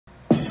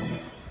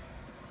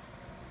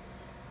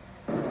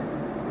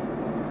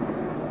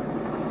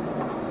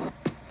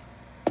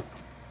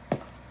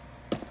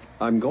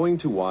I'm going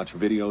to watch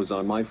videos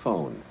on my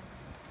phone.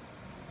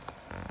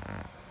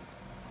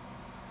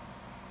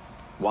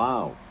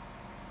 Wow.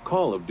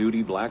 Call of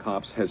Duty Black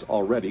Ops has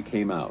already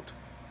came out.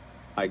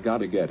 I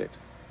gotta get it.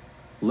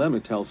 Let me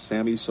tell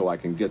Sammy so I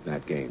can get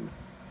that game.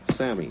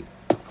 Sammy.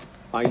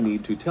 I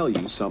need to tell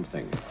you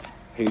something.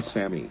 Hey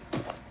Sammy.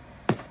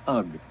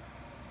 Ugh.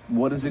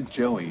 What is it,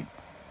 Joey?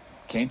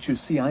 Can't you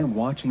see I'm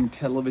watching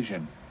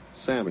television?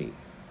 Sammy.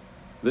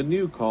 The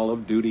new Call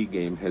of Duty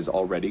game has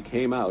already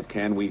came out.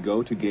 Can we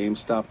go to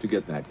GameStop to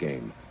get that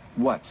game?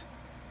 What?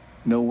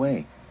 No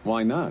way.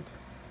 Why not?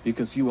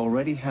 Because you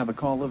already have a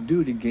Call of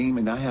Duty game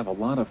and I have a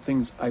lot of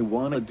things I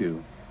wanna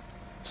do.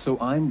 So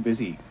I'm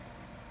busy.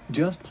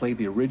 Just play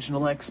the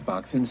original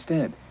Xbox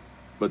instead.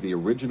 But the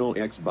original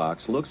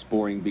Xbox looks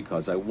boring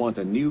because I want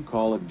a new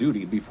Call of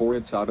Duty before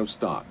it's out of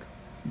stock.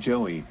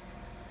 Joey.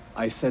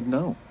 I said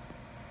no.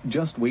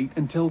 Just wait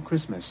until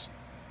Christmas.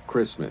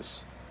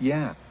 Christmas.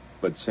 Yeah.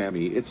 But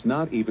Sammy, it's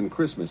not even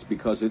Christmas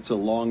because it's a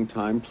long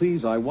time.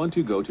 Please, I want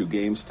to go to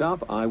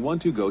GameStop. I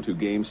want to go to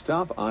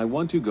GameStop. I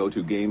want to go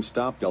to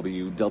GameStop.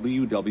 www.AAA.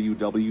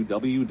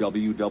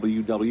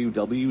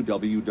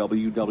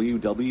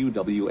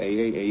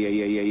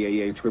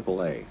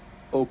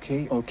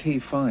 Okay,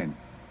 fine.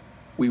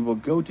 We will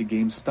go to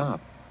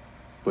GameStop.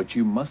 But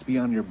you must be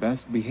on your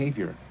best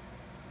behavior.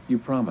 You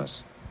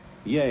promise?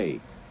 Yay.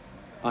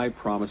 I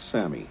promise,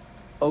 Sammy.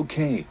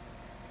 Okay.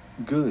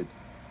 Good.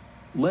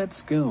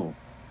 Let's go.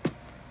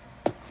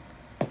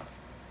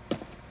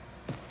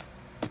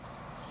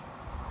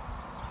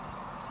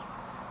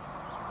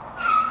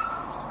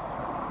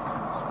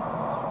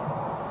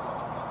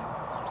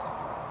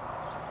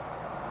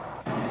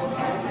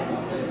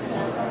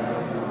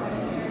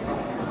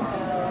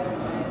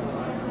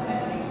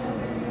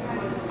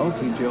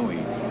 Okay, Joey.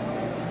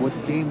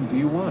 What game do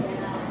you want?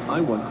 I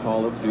want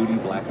Call of Duty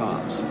Black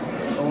Ops.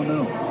 Oh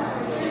no.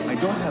 I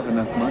don't have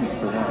enough money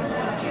for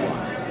that.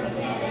 Why?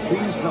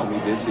 Please tell me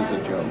this is a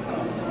joke.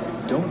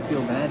 Don't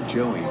feel bad,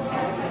 Joey.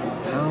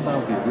 How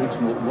about the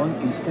original one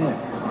instead?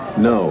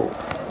 No.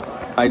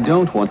 I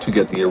don't want to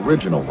get the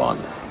original one.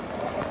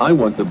 I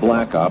want the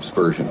Black Ops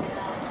version.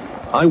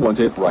 I want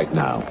it right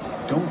now.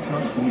 Don't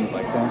talk to me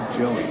like that,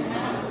 Joey.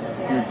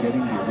 You're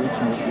getting the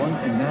original one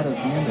and that is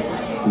the end of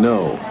it.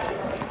 No.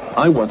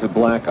 I want a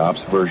Black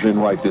Ops version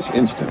right this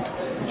instant.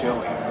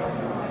 Joey.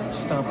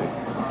 Stop it.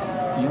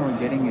 You're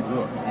getting it.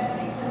 Look.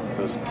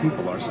 Those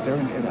people are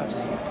staring at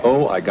us.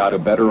 Oh, I got a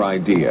better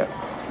idea.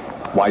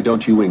 Why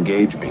don't you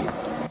engage me?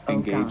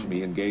 Engage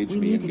me, engage we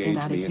me, need to get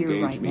engage out of me, here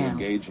engage right me, now.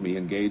 engage me,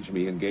 engage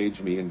me,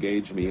 engage me,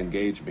 engage me,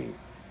 engage me.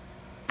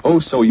 Oh,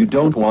 so you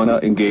don't wanna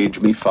engage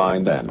me?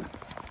 Fine then.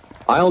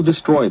 I'll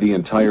destroy the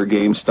entire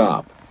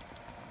GameStop.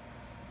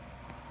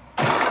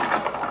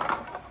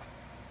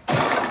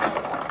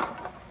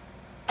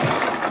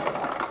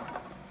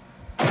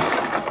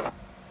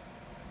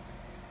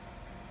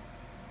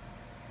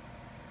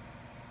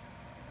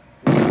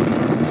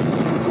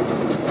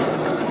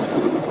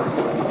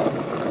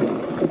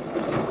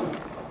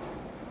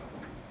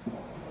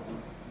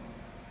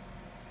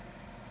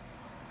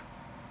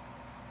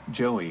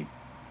 Joey.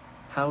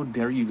 How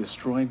dare you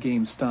destroy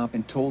GameStop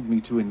and told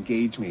me to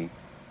engage me?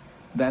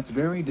 That's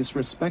very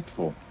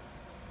disrespectful.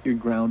 You're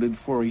grounded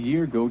for a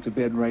year. Go to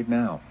bed right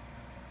now.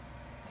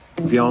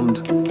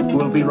 Beyond.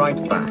 We'll be right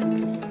back.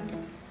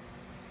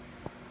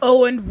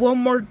 Oh, and one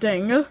more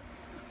thing.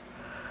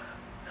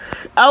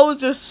 I was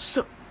just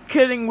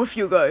kidding with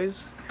you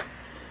guys.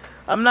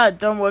 I'm not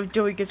done with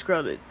Joey Gets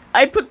Grounded.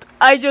 I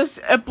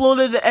just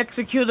uploaded the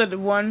executed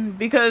one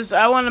because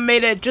I want to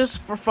make it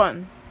just for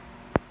fun.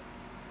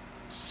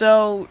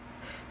 So,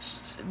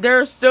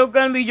 there's still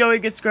gonna be Joey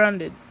Gets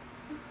Grounded.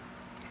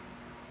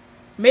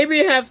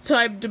 Maybe I have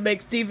time to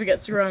make Stevie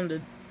Gets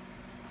Grounded.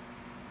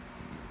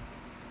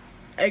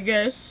 I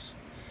guess.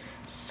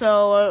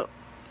 So,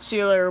 see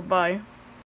you later, bye.